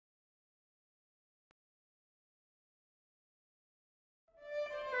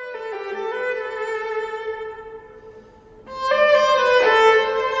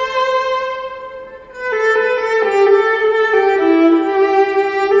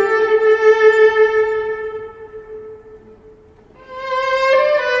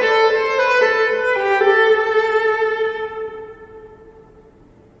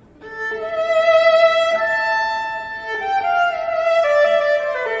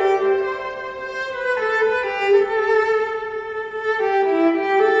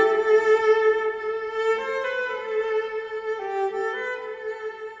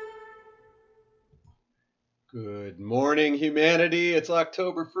It's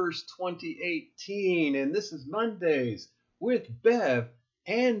October 1st, 2018, and this is Mondays with Bev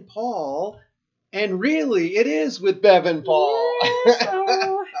and Paul. And really, it is with Bev and Paul. Yes.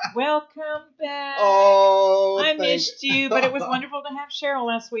 Oh, welcome back. Oh, I missed you, but it was wonderful to have Cheryl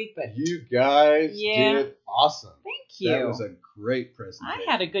last week. But you guys did awesome. Thank you. That was a great presentation.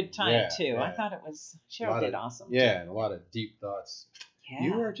 I had a good time, too. Yeah. I thought it was, Cheryl did awesome. Yeah, and a lot of deep thoughts. Yeah.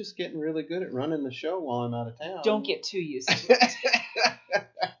 You are just getting really good at running the show while I'm out of town. Don't get too used to it.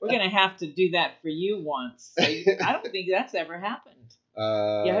 We're going to have to do that for you once. I don't think that's ever happened.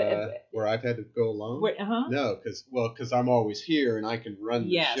 Where I've had to go alone? Uh-huh. No, because I'm always here and I can run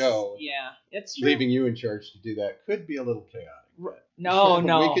the show. Yeah, it's true. Leaving you in charge to do that could be a little chaotic. No.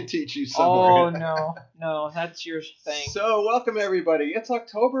 We could teach you somewhere. Oh, no, that's your thing. So, welcome everybody. It's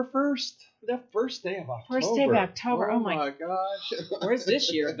October 1st. The first day of October. First day of October. Oh my gosh. Where's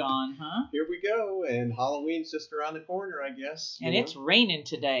this year gone, huh? Here we go. And Halloween's just around the corner, I guess. And it's raining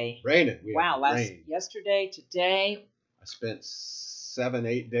today. Raining. Yesterday, today. I spent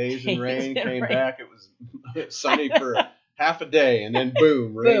 7-8 days in rain, came back. It was sunny for half a day, and then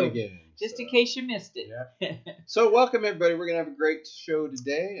boom, rain again. Just in case you missed it. Yeah. So welcome, everybody. We're going to have a great show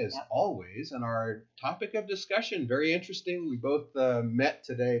today, as always. And our topic of discussion, very interesting. We both met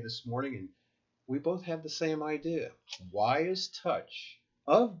today this morning, and we both had the same idea. Why is touch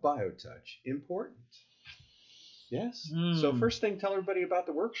of BioTouch important? Yes. So first thing, tell everybody about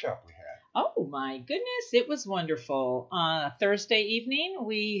the workshop we had. Oh my goodness, it was wonderful. Thursday evening,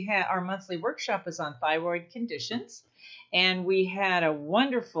 we had our monthly workshop was on thyroid conditions, and we had a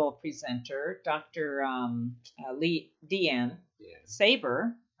wonderful presenter, Dr. Deanne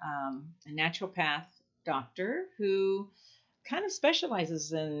Saber, a naturopath doctor who kind of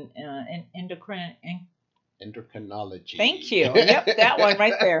specializes in endocrinology. Thank you. Yep, that one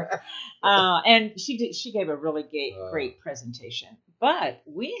right there. And she gave a really great presentation. But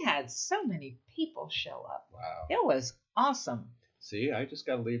we had so many people show up. Wow. It was awesome. See, I just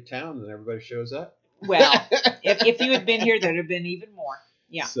got to leave town and everybody shows up. Well, if you had been here, there'd have been even more.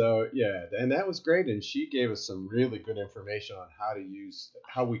 Yeah. So, and that was great. And she gave us some really good information on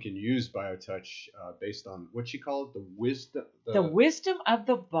how we can use BioTouch based on what she called it, the wisdom. The wisdom of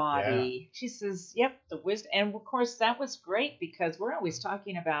the body. Yeah. She says, the wisdom. And of course, that was great because we're always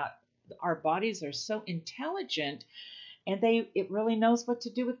talking about our bodies are so intelligent and it really knows what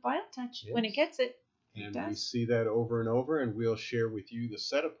to do with BioTouch when it gets it. And we see that over and over, and we'll share with you the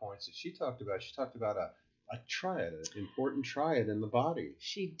set of points that she talked about. She talked about a triad, an important triad in the body.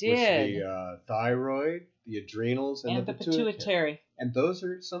 She did. With the thyroid, the adrenals, and the pituitary. And those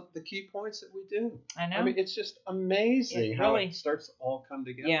are some of the key points that we do. I know. I mean, it's just amazing how it starts to all come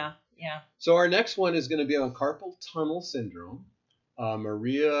together. Yeah. So our next one is going to be on carpal tunnel syndrome.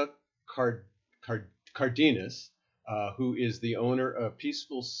 Maria Cardenas, who is the owner of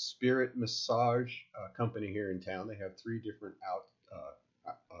Peaceful Spirit Massage Company here in town. They have 3 different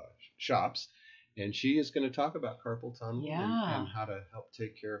shops. And she is going to talk about carpal tunnel and how to help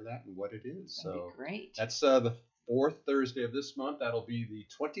take care of that and what it is. That'd be great. That's the 4th Thursday of this month. That'll be the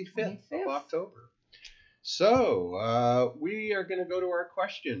 25th of October. So we are going to go to our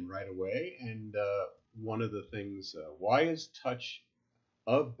question right away. And one of the things, why is touch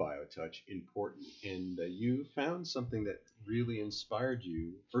of BioTouch important? And you found something that really inspired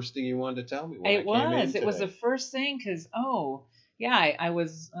you. First thing you wanted to tell me when it was the first thing because I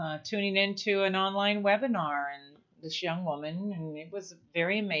was tuning into an online webinar and this young woman, and it was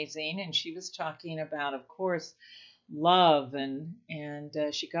very amazing, and she was talking about, of course, love, and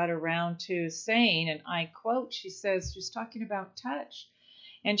she got around to saying, and I quote, she says, she's talking about touch,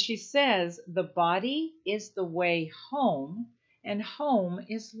 and she says, the body is the way home, and home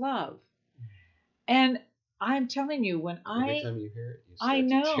is love. And I'm telling you, every time you hear it, I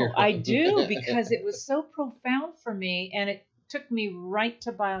know, I do, because it was so profound for me, and it took me right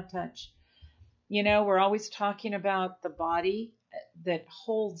to BioTouch. You know, we're always talking about the body that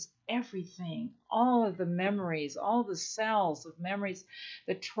holds everything, all of the memories, all the cells of memories,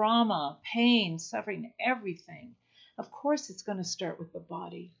 the trauma, pain, suffering, everything. Of course, it's going to start with the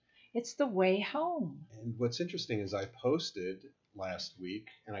body. It's the way home. And what's interesting is I posted last week,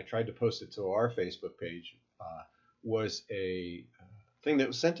 and I tried to post it to our Facebook page, was a thing that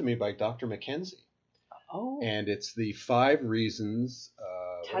was sent to me by Dr. McKenzie. Oh. And it's the 5 reasons.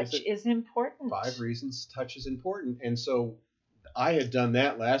 Touch is important. 5 reasons touch is important. And so I had done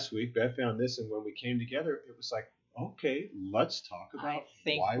that last week. Beth found this, and when we came together, it was like, okay, let's talk about why we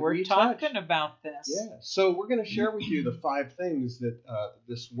touch. I think we're talking about this. Yeah. So we're going to share with you the 5 things that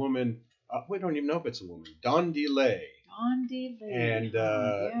this woman, we don't even know if it's a woman, Dawn DeLay. Dawn DeLay. And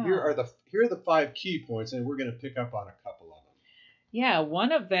here are the 5 key points, and we're going to pick up on a couple of them. Yeah,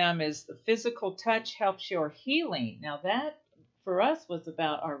 one of them is the physical touch helps your healing. Now that for us was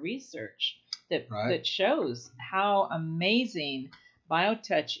about our research Right. that shows how amazing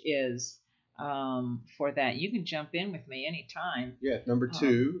BioTouch is for that. You can jump in with me anytime. Yeah. Number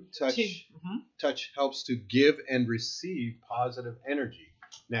two, touch helps to give and receive positive energy.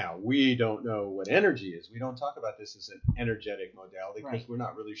 Now, we don't know what energy is. We don't talk about this as an energetic modality because we're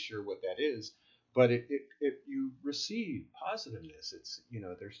not really sure what that is. But if you receive positiveness, it's,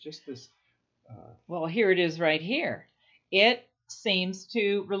 there's just this. Well, here it is right here. It seems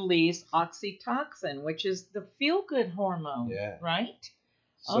to release oxytocin, which is the feel-good hormone, right?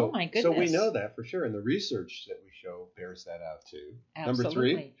 So, oh, my goodness. So we know that for sure, and the research that we show bears that out too.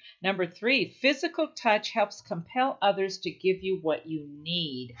 Absolutely. Number three, physical touch helps compel others to give you what you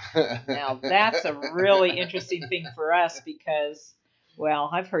need. Now, that's a really interesting thing for us because, well,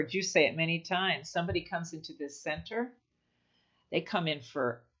 I've heard you say it many times. Somebody comes into this center, they come in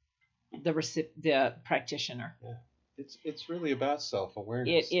for the practitioner. Yeah. It's really about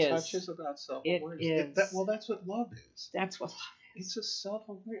self-awareness. It is. Touch is about self-awareness. It is. That's what love is. That's what love is. It's a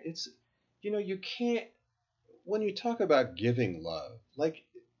self-awareness. It's, you can't, when you talk about giving love, like,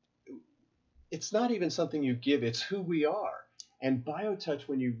 it's not even something you give, it's who we are. And BioTouch,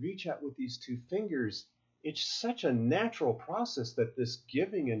 when you reach out with these two fingers, it's such a natural process that this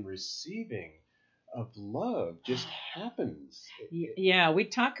giving and receiving of love just happens. Yeah, we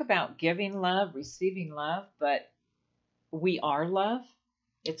talk about giving love, receiving love, but we are love.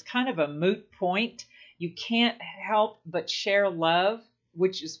 It's kind of a moot point. You can't help but share love,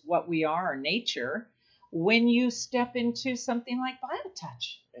 which is what we are, our nature, when you step into something like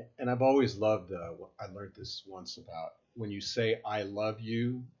BioTouch. And I've always loved, I learned this once about when you say, I love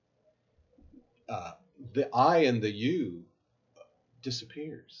you, the I and the you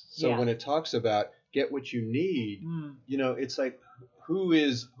disappears. So when it talks about get what you need, it's like, who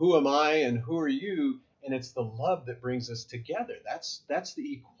am I and who are you? And it's the love that brings us together. That's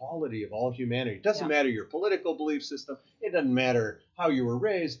the equality of all humanity. It doesn't matter your political belief system. It doesn't matter how you were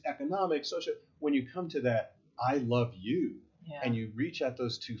raised, economic, social. When you come to that, I love you, and you reach out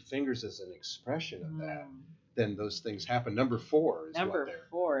those two fingers as an expression of that, then those things happen. Number four is Number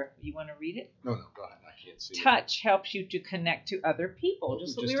four. You want to read it? No, go ahead. I can't see Touch helps you to connect to other people,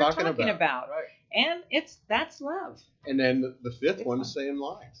 just what we were talking about. Right. And that's love. And then the fifth one is same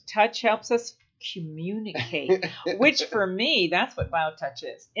lines. Touch helps us communicate, which for me, that's what BioTouch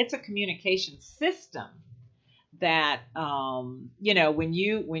is. It's a communication system that, when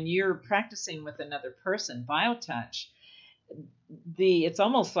you're practicing with another person, BioTouch, it's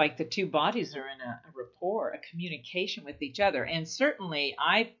almost like the two bodies are in a rapport, a communication with each other. And certainly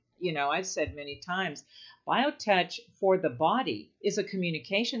I've said many times, BioTouch for the body is a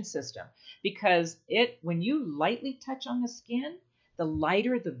communication system because when you lightly touch on the skin, the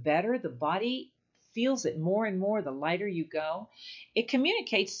lighter, the better. The body feels it more and more the lighter you go. It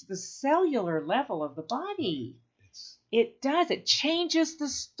communicates to the cellular level of the body. It does. It changes the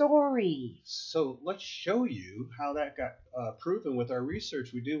story. So let's show you how that got proven with our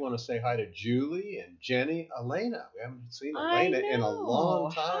research. We do want to say hi to Julie and Jenny, Elena. We haven't seen Elena in a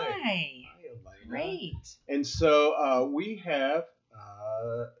long time. Hi, Elena. Great. And so we have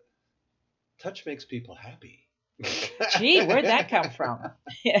touch makes people happy. Gee, where'd that come from?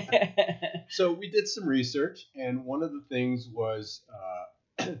 So we did some research, and one of the things was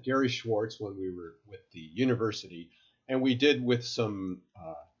Gary Schwartz when we were with the university, and we did with some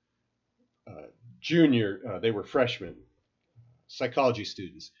they were freshmen, psychology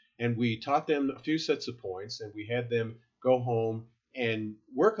students, and we taught them a few sets of points, and we had them go home and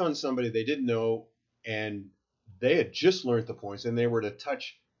work on somebody they didn't know, and they had just learned the points, and they were to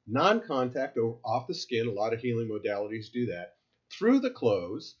touch non-contact off the skin. A lot of healing modalities do that through the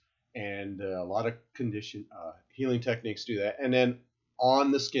clothes, and a lot of healing techniques do that, and then on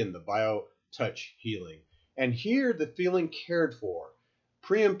the skin, the BioTouch healing. And here, the feeling cared for.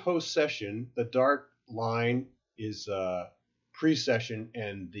 Pre and post session, the dark line is pre-session,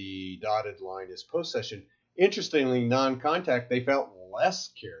 and the dotted line is post-session. Interestingly, non-contact, they felt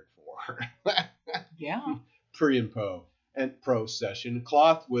less cared for. Yeah. Pre and post session.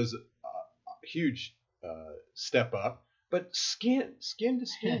 Cloth was a huge step up, but skin to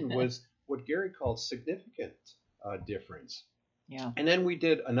skin was what Gary called significant difference. Yeah. And then we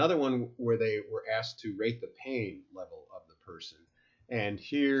did another one where they were asked to rate the pain level of the person. And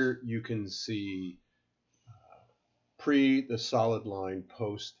here you can see pre, the solid line,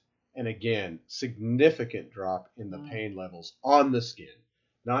 post, and again, significant drop in the pain levels on the skin,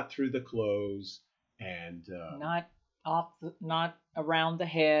 not through the clothes and not around the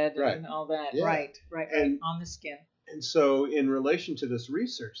head and all that. Yeah. Right, on the skin. And so, in relation to this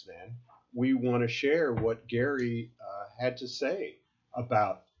research, then, we want to share what Gary had to say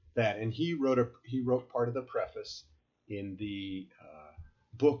about that. And he wrote part of the preface in the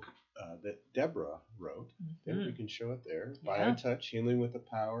book that Deborah wrote. Mm-hmm. And we can show it there. Yeah. BioTouch, Healing with the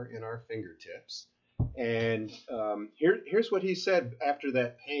Power in Our Fingertips. And here's what he said after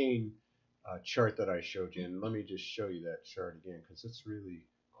that pain chart that I showed you. And let me just show you that chart again, because it's really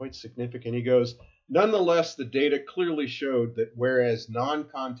quite significant. He goes, nonetheless, the data clearly showed that whereas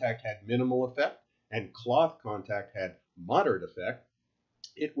non-contact had minimal effect and cloth contact had moderate effect,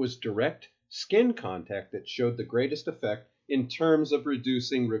 it was direct skin contact that showed the greatest effect in terms of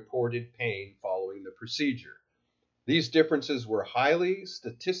reducing reported pain following the procedure. These differences were highly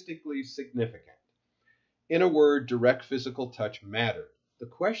statistically significant. In a word, direct physical touch mattered. The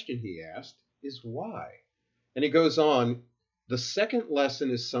question he asked is why? And he goes on, the second lesson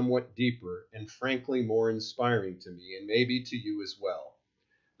is somewhat deeper and frankly more inspiring to me and maybe to you as well.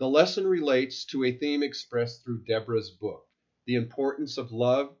 The lesson relates to a theme expressed through Deborah's book, the importance of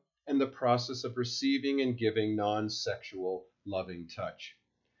love and the process of receiving and giving non-sexual loving touch.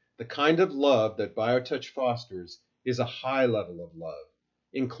 The kind of love that BioTouch fosters is a high level of love,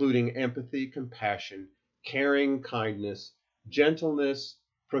 including empathy, compassion, caring, kindness, gentleness,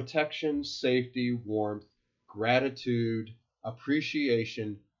 protection, safety, warmth, gratitude,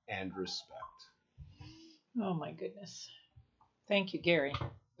 appreciation, and respect. Oh my goodness. Thank you, Gary.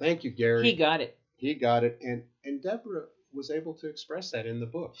 Thank you, Gary. He got it. He got it. And Deborah was able to express that in the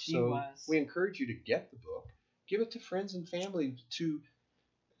book. She was. We encourage you to get the book, give it to friends and family to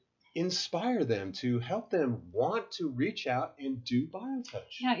inspire them, to help them want to reach out and do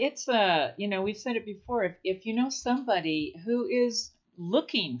BioTouch. Yeah, it's we've said it before. If you know somebody who is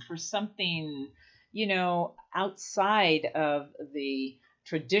looking for something, outside of the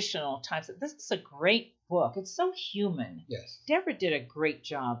traditional types, this is a great book. It's so human. Yes. Deborah did a great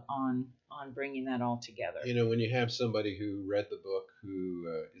job on bringing that all together. When you have somebody who read the book,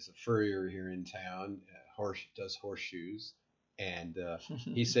 who is a furrier here in town, does horseshoes, and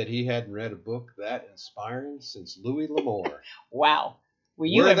he said he hadn't read a book that inspiring since Louis L'Amour. Wow. Were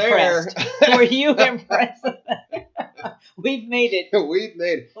you impressed? Were you impressed? We've made it. We've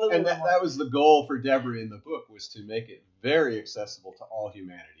made it. And that was the goal for Deborah in the book, was to make it very accessible to all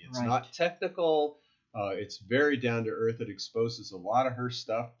humanity. It's not technical. It's very down to earth. It exposes a lot of her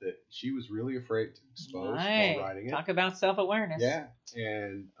stuff that she was really afraid to expose while writing it. Talk about self-awareness. Yeah.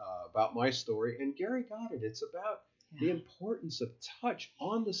 And about my story. And Gary got it. It's about the importance of touch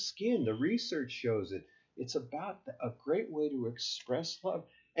on the skin. The research shows it. It's about a great way to express love.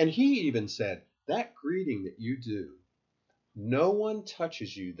 And he even said, that greeting that you do, no one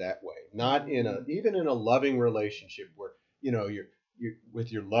touches you that way. Not even in a loving relationship where, you're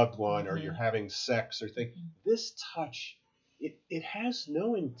with your loved one or you're having sex or thing. This touch, it has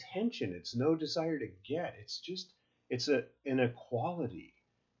no intention. It's no desire to get. It's an equality.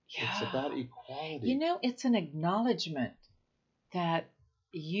 Yeah. It's about equality. It's an acknowledgement that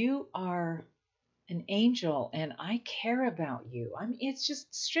you are an angel and I care about you. I mean, it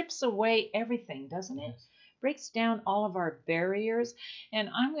just strips away everything, doesn't it? Yes. Breaks down all of our barriers. And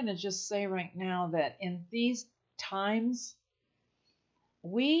I'm going to just say right now that in these times,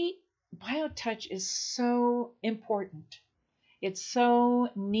 BioTouch is so important. It's so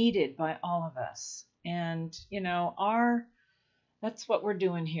needed by all of us. And, that's what we're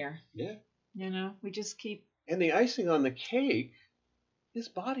doing here. Yeah. We just keep. And the icing on the cake, his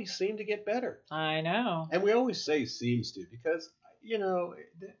body seemed to get better. I know. And we always say seems to, because,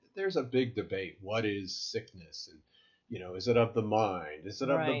 there's a big debate. What is sickness? And, is it of the mind? Is it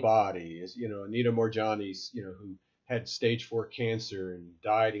of the body? Is, Anita Moorjani, who had stage 4 cancer and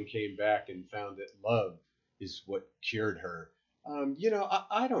died and came back and found that love is what cured her.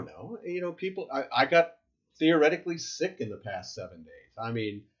 I don't know. People, I got theoretically sick in the past 7 days. I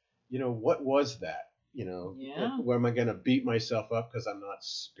mean, what was that? Where am I going to beat myself up because I'm not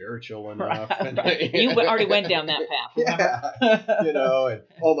spiritual enough? Right. You already went down that path. Yeah. And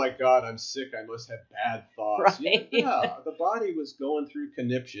oh my God, I'm sick. I must have bad thoughts. Right. Yeah, the body was going through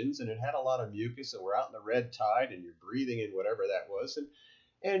conniptions and it had a lot of mucus and we're out in the red tide and you're breathing in whatever that was.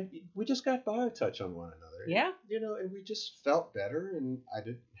 And we just got BioTouch on one another. Yeah. And we just felt better and I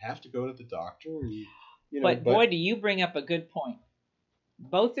didn't have to go to the doctor. And, but boy, do you bring up a good point.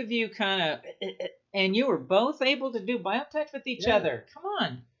 Both of you and you were both able to do BioTouch with each other. Come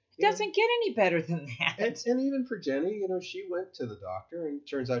on. It doesn't get any better than that. And even for Jenny, she went to the doctor and it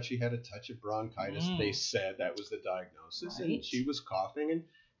turns out she had a touch of bronchitis. They said that was the diagnosis. Right. And she was coughing. And,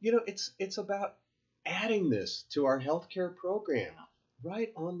 it's about adding this to our healthcare program. right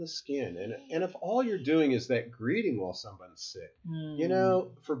on the skin. And if all you're doing is that greeting while someone's sick,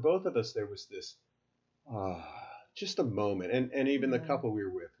 for both of us, there was this uh, just a moment. And even the couple we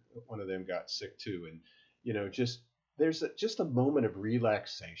were with, one of them got sick too. And, just there's just a moment of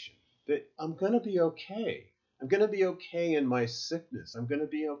relaxation that I'm going to be okay. I'm going to be okay in my sickness. I'm going to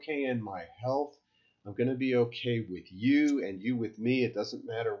be okay in my health. I'm going to be okay with you and you with me. It doesn't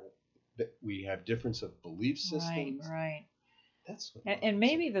matter that we have difference of belief systems. Right. That's what and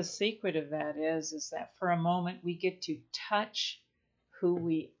maybe the secret of that is that for a moment we get to touch who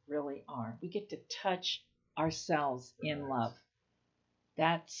we really are. We get to touch ourselves in love.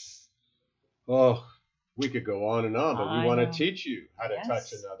 That's... Oh, we could go on and on, but we want to teach you how to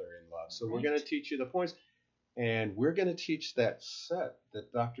touch Yes. another in love. So we're going to teach you the points. And we're going to teach that set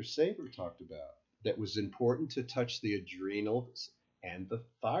that Dr. Saber talked about that was important to touch the adrenals and the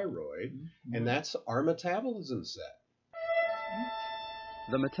thyroid. And that's our metabolism set.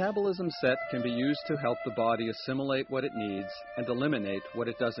 The metabolism set can be used to help the body assimilate what it needs and eliminate what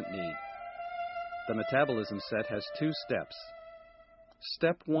it doesn't need. The metabolism set has 2 steps.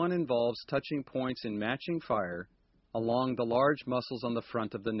 Step 1 involves touching points in matching fire along the large muscles on the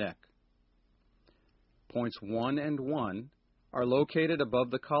front of the neck. Points 1 and 1 are located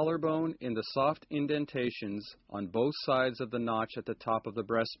above the collarbone in the soft indentations on both sides of the notch at the top of the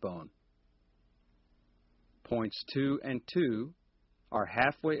breastbone. Points 2 and 2 are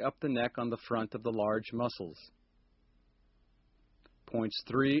halfway up the neck on the front of the large muscles. Points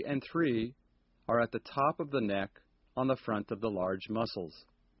 3 and 3 are at the top of the neck on the front of the large muscles.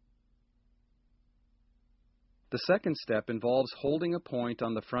 The second step involves holding a point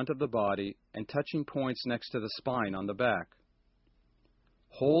on the front of the body and touching points next to the spine on the back.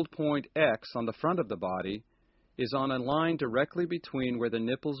 Hold point X on the front of the body is on a line directly between where the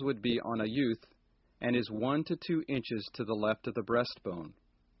nipples would be on a youth and is 1 to 2 inches to the left of the breastbone.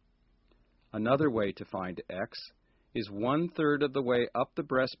 Another way to find X is 1/3 of the way up the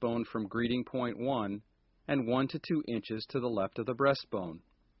breastbone from greeting point 1 and 1 to 2 inches to the left of the breastbone.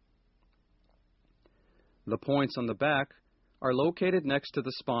 The points on the back are located next to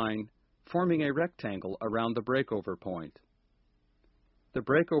the spine, forming a rectangle around the breakover point. The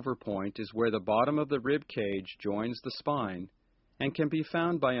breakover point is where the bottom of the rib cage joins the spine and can be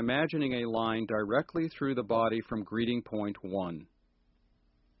found by imagining a line directly through the body from greeting point 1.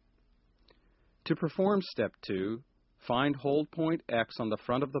 To perform step 2, find hold point X on the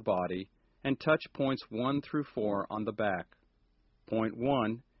front of the body and touch points 1 through 4 on the back. Point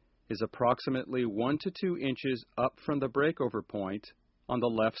 1 is approximately 1 to 2 inches up from the breakover point on the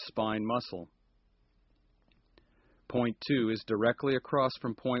left spine muscle. Point 2 is directly across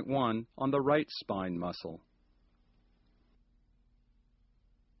from point 1 on the right spine muscle.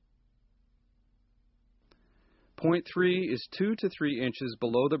 Point 3 is 2 to 3 inches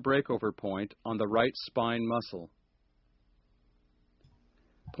below the breakover point on the right spine muscle.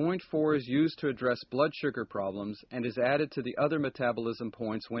 Point 4 is used to address blood sugar problems and is added to the other metabolism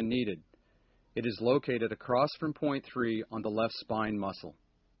points when needed. It is located across from point 3 on the left spine muscle.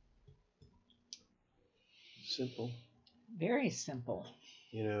 Simple. Very simple.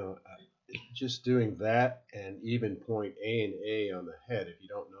 Just doing that and even point A and A on the head, if you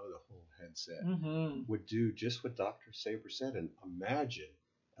don't know the whole headset, would do just what Dr. Saber said. And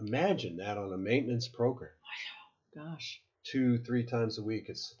imagine that on a maintenance program. Gosh. 2-3 times a week.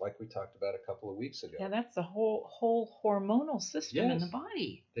 It's like we talked about a couple of weeks ago. Yeah, that's the whole hormonal system in the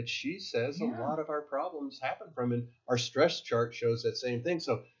body. That she says a lot of our problems happen from, and our stress chart shows that same thing.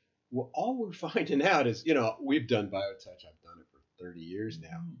 So all we're finding out is, we've done BioTouch. I've done it for 30 years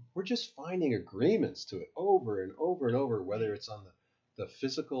now. We're just finding agreements to it over and over and over, whether it's on the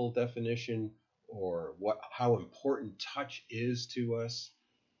physical definition or how important touch is to us,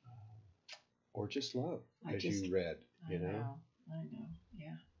 or just love, you read. I know,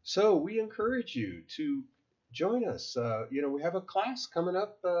 yeah. So we encourage you to join us. We have a class coming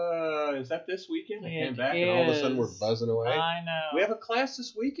up. Is that this weekend? I came back and all of a sudden we're buzzing away. I know. We have a class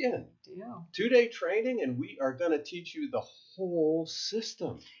this weekend. Yeah. 2-day training, and we are going to teach you the whole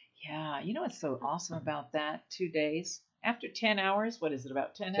system. Yeah. You know what's so awesome about that? 2 days. After 10 hours, what is it,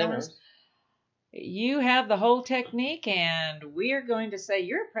 about 10 hours? You have the whole technique, and we're going to say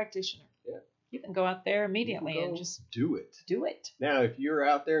you're a practitioner. Yeah. You can go out there immediately and just do it. Do it. Now, if you're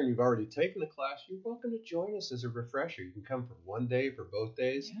out there and you've already taken the class, you're welcome to join us as a refresher. You can come for 1 day, for both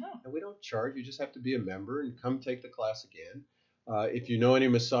days. Yeah. And we don't charge. You just have to be a member and come take the class again. If you know any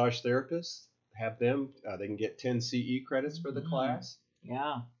massage therapists, have them. They can get 10 CE credits for the class.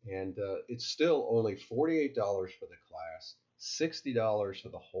 Yeah. And it's still only $48 for the class, $60 for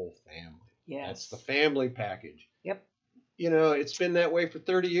the whole family. Yes. That's the family package. Yep. it's been that way for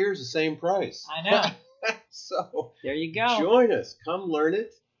 30 years, the same price. I know. So There you go. join us. Come learn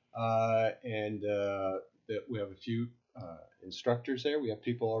it. We have a few instructors there. We have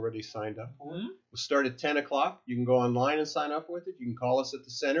people already signed up for it. We'll start at 10 o'clock. You can go online and sign up with it. You can call us at the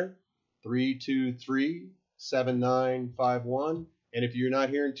center, 323-7951. And if you're not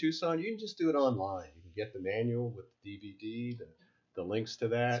here in Tucson, you can just do it online. You can get the manual with the DVD, the links to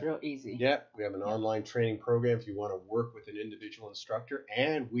that. It's real easy. Yep. We have an online training program if you want to work with an individual instructor.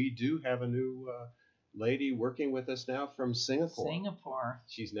 And we do have a new lady working with us now from Singapore.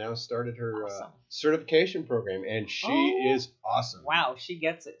 She's now started her certification program, and she is awesome. Wow, she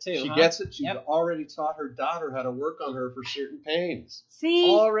gets it too. She gets it. She's already taught her daughter how to work on her for certain pains. See?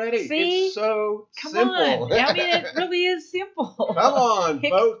 Already. See? It's so Come simple. on. I mean, it really is simple. Come on,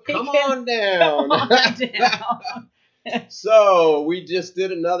 folks. Come on down. Come on down. So, we just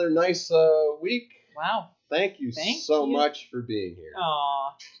did another nice week. Wow. Thank you so much for being here.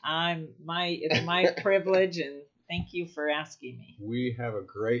 Oh, it's my privilege, and thank you for asking me. We have a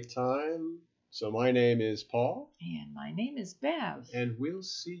great time. So my name is Paul. And my name is Bev. And we'll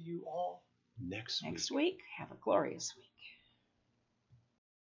see you all next week. Next week. Have a glorious week.